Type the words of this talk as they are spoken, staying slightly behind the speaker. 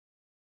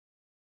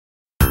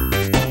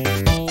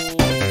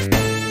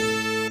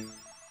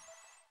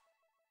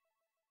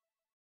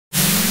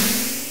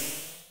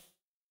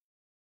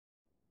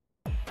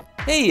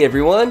Hey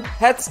everyone,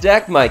 Hat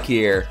Stack Mike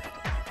here.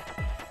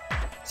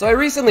 So I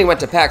recently went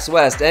to PAX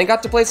West and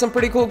got to play some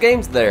pretty cool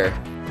games there.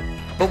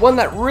 But one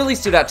that really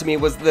stood out to me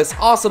was this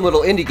awesome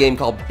little indie game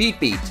called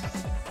BeatBeat.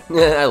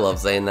 I love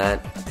saying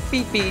that.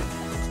 BeatBeat.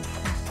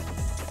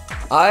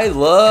 I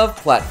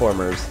love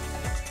platformers.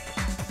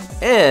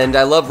 And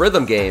I love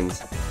rhythm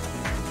games.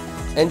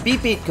 And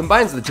BeatBeat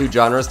combines the two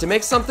genres to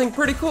make something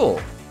pretty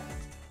cool.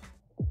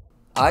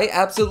 I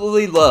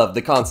absolutely love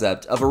the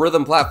concept of a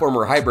rhythm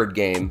platformer hybrid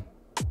game.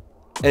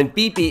 And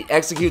BeatBeat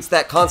executes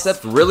that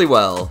concept really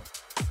well.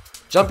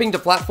 Jumping to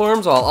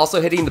platforms while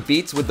also hitting the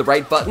beats with the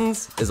right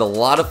buttons is a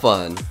lot of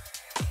fun.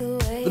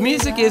 The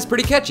music is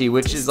pretty catchy,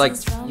 which is like,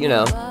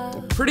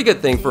 a pretty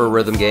good thing for a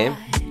rhythm game.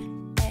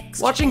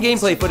 Watching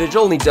gameplay footage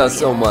only does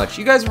so much.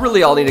 You guys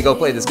really all need to go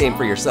play this game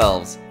for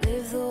yourselves.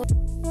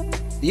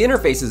 The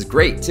interface is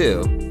great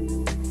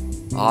too.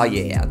 Aw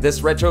yeah,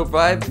 this retro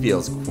vibe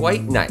feels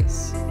quite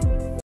nice.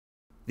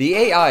 The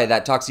AI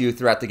that talks to you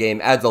throughout the game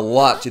adds a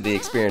lot to the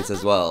experience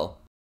as well.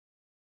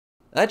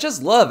 I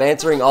just love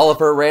answering all of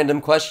her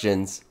random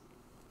questions.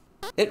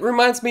 It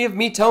reminds me of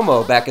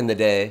Miitomo back in the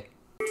day.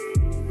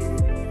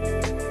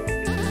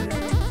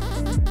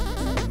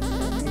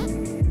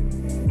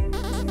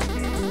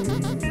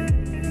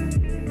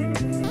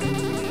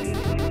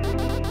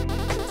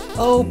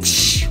 Oh,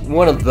 psh,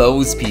 one of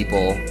those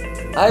people.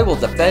 I will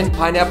defend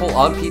pineapple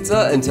on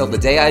pizza until the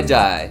day I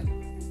die.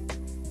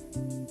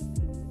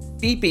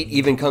 BeatBeat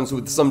even comes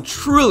with some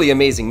truly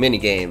amazing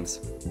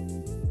minigames.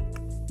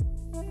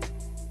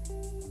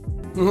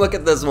 Look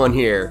at this one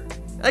here.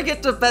 I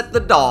get to pet the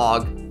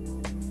dog.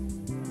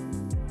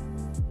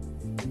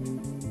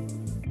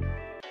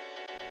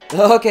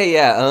 Okay,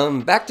 yeah,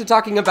 back to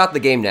talking about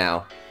the game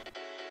now.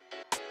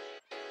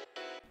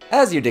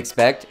 As you'd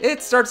expect,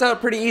 it starts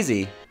out pretty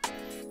easy.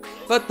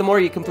 But the more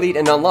you complete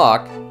and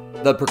unlock,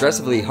 the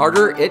progressively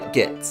harder it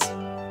gets.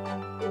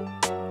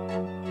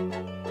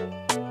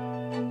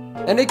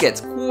 And it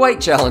gets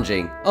quite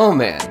challenging. Oh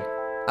man,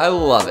 I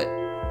love it.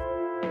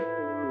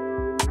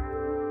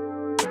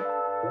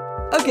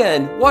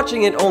 Again,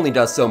 watching it only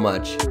does so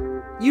much.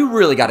 You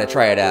really gotta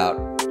try it out.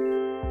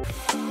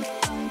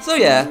 So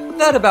yeah,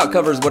 that about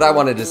covers what I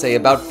wanted to say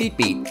about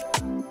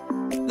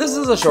BeatBeat. This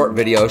is a short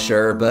video,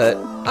 sure, but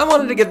I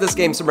wanted to give this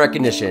game some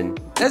recognition,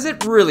 as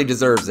it really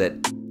deserves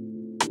it.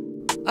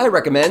 I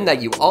recommend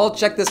that you all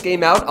check this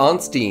game out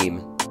on Steam.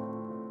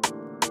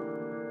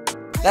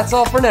 That's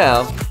all for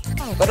now,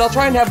 but I'll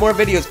try and have more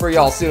videos for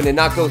y'all soon and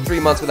not go 3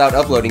 months without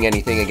uploading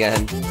anything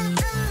again.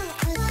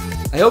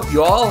 I hope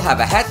you all have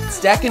a hat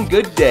stacking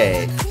good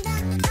day.